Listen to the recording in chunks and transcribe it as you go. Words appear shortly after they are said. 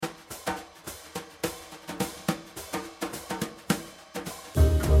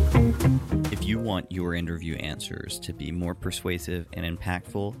you want your interview answers to be more persuasive and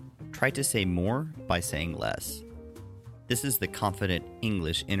impactful, try to say more by saying less. This is the Confident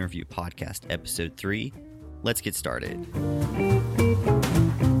English Interview Podcast, Episode 3. Let's get started.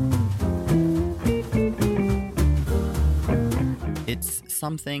 It's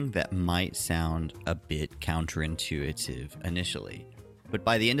something that might sound a bit counterintuitive initially, but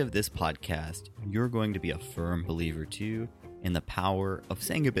by the end of this podcast, you're going to be a firm believer too in the power of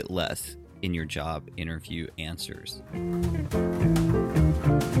saying a bit less in your job interview answers.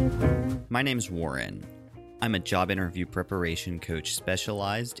 My name's Warren. I'm a job interview preparation coach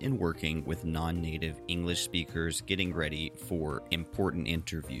specialized in working with non-native English speakers getting ready for important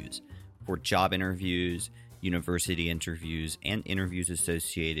interviews, for job interviews, university interviews, and interviews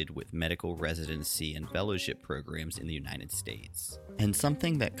associated with medical residency and fellowship programs in the United States. And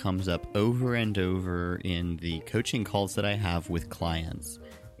something that comes up over and over in the coaching calls that I have with clients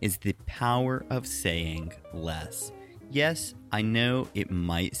is the power of saying less. Yes, I know it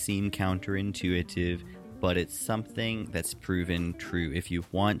might seem counterintuitive, but it's something that's proven true. If you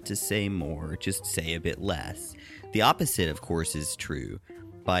want to say more, just say a bit less. The opposite, of course, is true.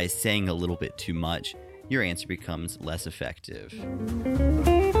 By saying a little bit too much, your answer becomes less effective.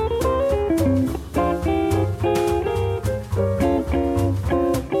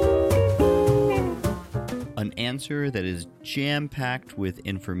 An answer that is jam-packed with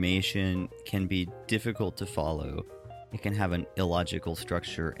information can be difficult to follow. It can have an illogical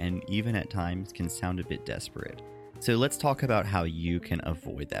structure and even at times can sound a bit desperate. So let's talk about how you can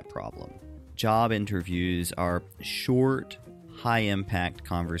avoid that problem. Job interviews are short, high-impact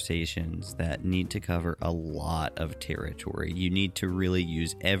conversations that need to cover a lot of territory. You need to really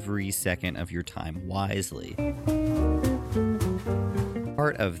use every second of your time wisely.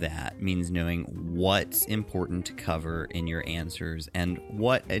 Part of that means knowing what's important to cover in your answers and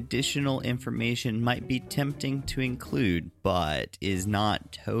what additional information might be tempting to include, but is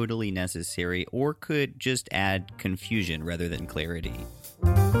not totally necessary or could just add confusion rather than clarity.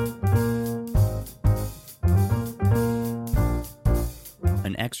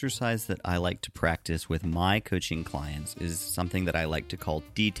 An exercise that I like to practice with my coaching clients is something that I like to call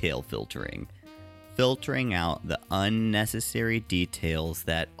detail filtering. Filtering out the unnecessary details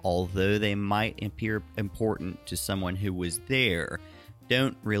that, although they might appear important to someone who was there,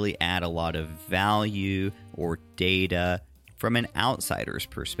 don't really add a lot of value or data from an outsider's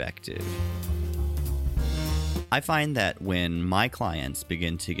perspective. I find that when my clients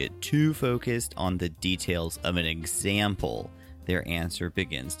begin to get too focused on the details of an example, their answer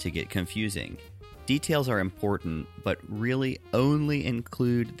begins to get confusing. Details are important, but really only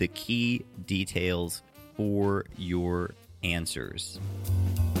include the key details for your answers.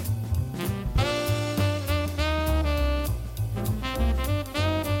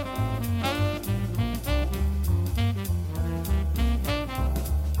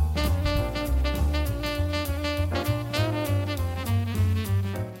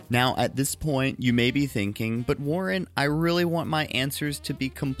 Now, at this point, you may be thinking, but Warren, I really want my answers to be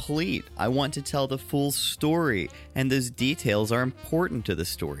complete. I want to tell the full story, and those details are important to the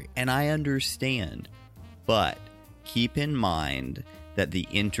story, and I understand. But keep in mind that the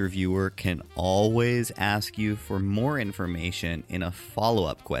interviewer can always ask you for more information in a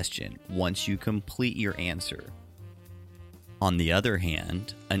follow-up question once you complete your answer. On the other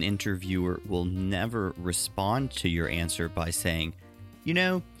hand, an interviewer will never respond to your answer by saying, you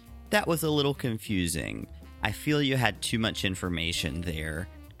know, that was a little confusing. I feel you had too much information there.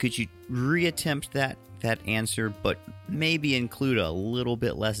 Could you reattempt that answer, but maybe include a little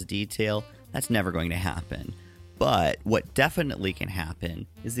bit less detail? That's never going to happen. But what definitely can happen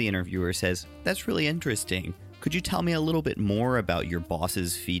is the interviewer says, that's really interesting. Could you tell me a little bit more about your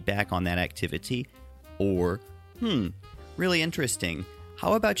boss's feedback on that activity? Or, really interesting.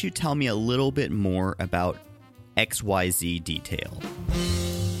 How about you tell me a little bit more about XYZ detail?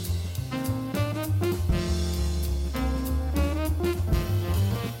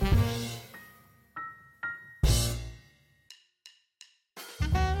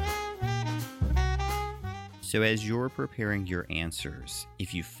 So as you're preparing your answers,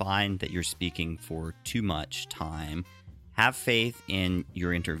 if you find that you're speaking for too much time, have faith in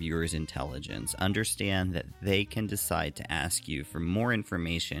your interviewer's intelligence. Understand that they can decide to ask you for more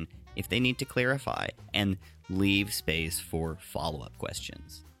information if they need to clarify, and leave space for follow-up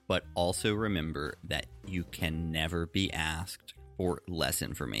questions. But also remember that you can never be asked for less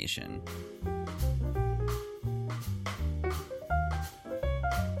information.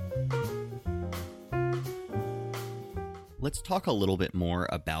 Let's talk a little bit more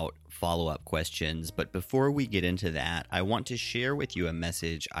about follow-up questions, but before we get into that, I want to share with you a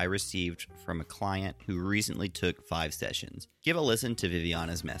message I received from a client who recently took 5 sessions. Give a listen to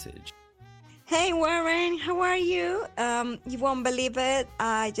Viviana's message. Hey Warren, how are you? You won't believe it.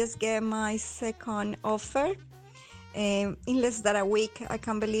 I just get my second offer in less than a week. I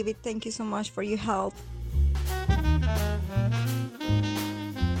can't believe it. Thank you so much for your help.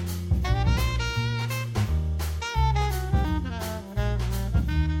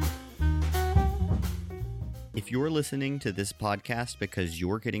 If you're listening to this podcast because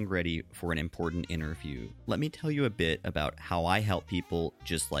you're getting ready for an important interview, let me tell you a bit about how I help people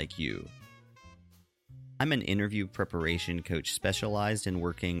just like you. I'm an interview preparation coach specialized in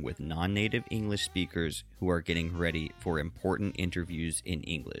working with non-native English speakers who are getting ready for important interviews in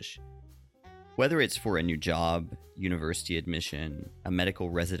English. Whether it's for a new job, university admission, a medical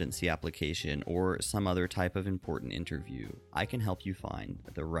residency application, or some other type of important interview, I can help you find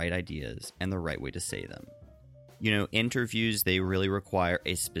the right ideas and the right way to say them. You know, interviews, they really require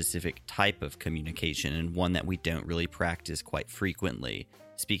a specific type of communication and one that we don't really practice quite frequently.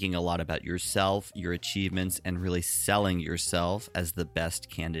 Speaking a lot about yourself, your achievements, and really selling yourself as the best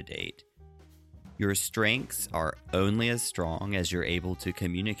candidate. Your strengths are only as strong as you're able to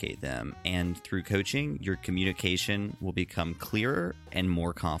communicate them, and through coaching, your communication will become clearer and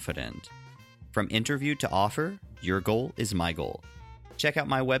more confident. From interview to offer, your goal is my goal. Check out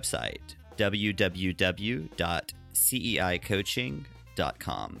my website,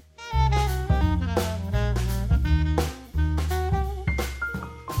 www.ceicoaching.com.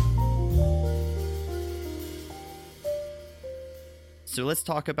 So let's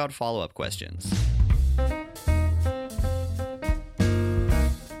talk about follow-up questions.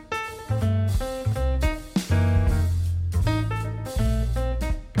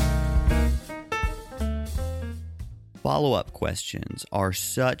 Follow-up questions are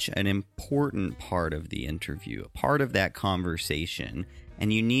such an important part of the interview, a part of that conversation,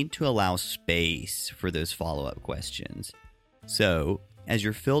 and you need to allow space for those follow-up questions. So, as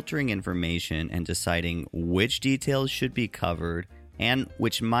you're filtering information and deciding which details should be covered and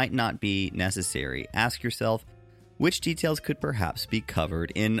which might not be necessary, ask yourself, which details could perhaps be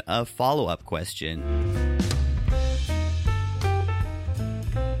covered in a follow-up question?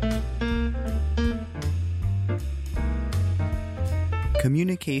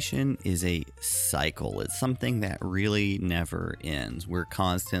 Communication is a cycle. It's something that really never ends. We're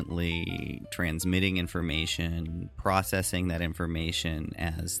constantly transmitting information, processing that information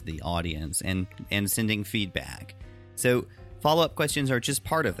as the audience, and sending feedback. So follow-up questions are just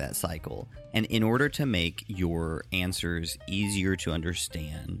part of that cycle. And in order to make your answers easier to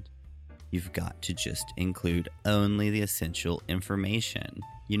understand, you've got to just include only the essential information.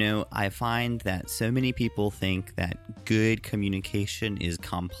 You know, I find that so many people think that good communication is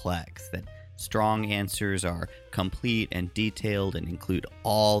complex, that strong answers are complete and detailed and include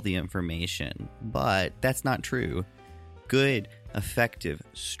all the information. But that's not true. Good, effective,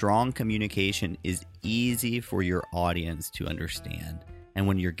 strong communication is easy for your audience to understand. And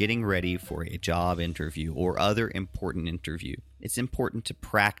when you're getting ready for a job interview or other important interview, it's important to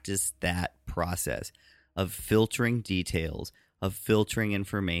practice that process of filtering details, of filtering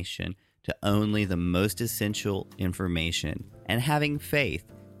information to only the most essential information, and having faith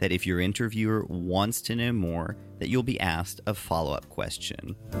that if your interviewer wants to know more, that you'll be asked a follow-up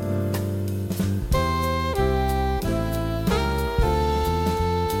question.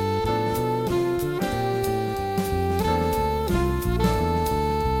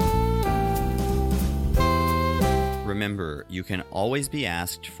 Remember, you can always be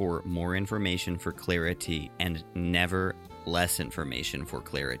asked for more information for clarity and never less information for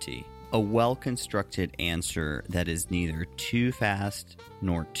clarity. A well-constructed answer that is neither too fast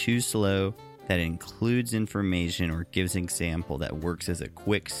nor too slow, that includes information or gives an example that works as a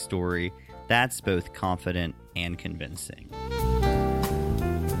quick story, that's both confident and convincing.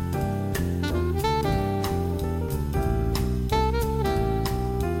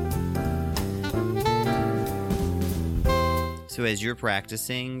 So as you're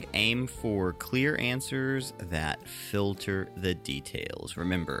practicing, aim for clear answers that filter the details.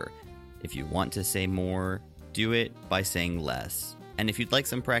 Remember, if you want to say more, do it by saying less. And if you'd like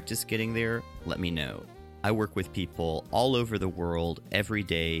some practice getting there, let me know. I work with people all over the world every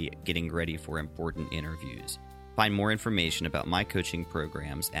day getting ready for important interviews. Find more information about my coaching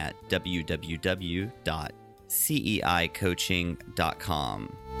programs at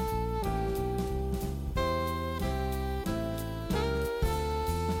www.ceicoaching.com.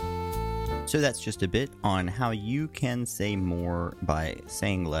 So that's just a bit on how you can say more by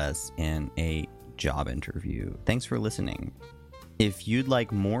saying less in a job interview. Thanks for listening. If you'd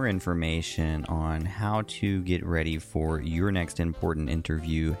like more information on how to get ready for your next important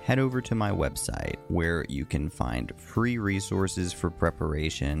interview, head over to my website where you can find free resources for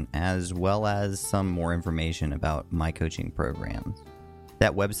preparation as well as some more information about my coaching programs.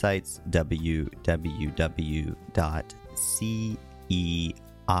 That website's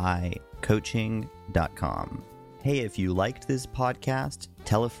www.CEIcoaching.com. Hey, if you liked this podcast,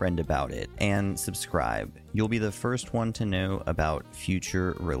 tell a friend about it and subscribe. You'll be the first one to know about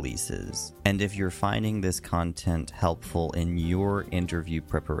future releases. And if you're finding this content helpful in your interview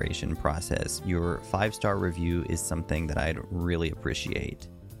preparation process, your 5-star review is something that I'd really appreciate.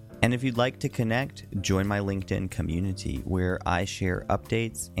 And if you'd like to connect, join my LinkedIn community where I share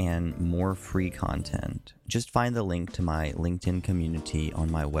updates and more free content. Just find the link to my LinkedIn community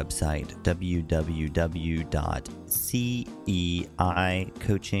on my website,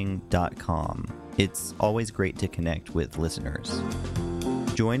 www.CEIcoaching.com. It's always great to connect with listeners.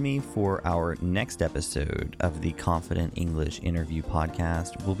 Join me for our next episode of the Confident English Interview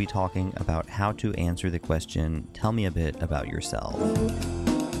Podcast. We'll be talking about how to answer the question, "Tell me a bit about yourself."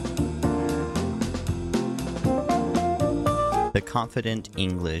 The Confident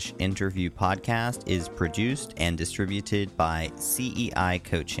English Interview Podcast is produced and distributed by CEI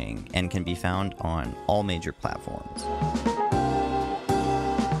Coaching and can be found on all major platforms.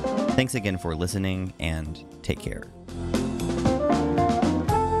 Thanks again for listening and take care.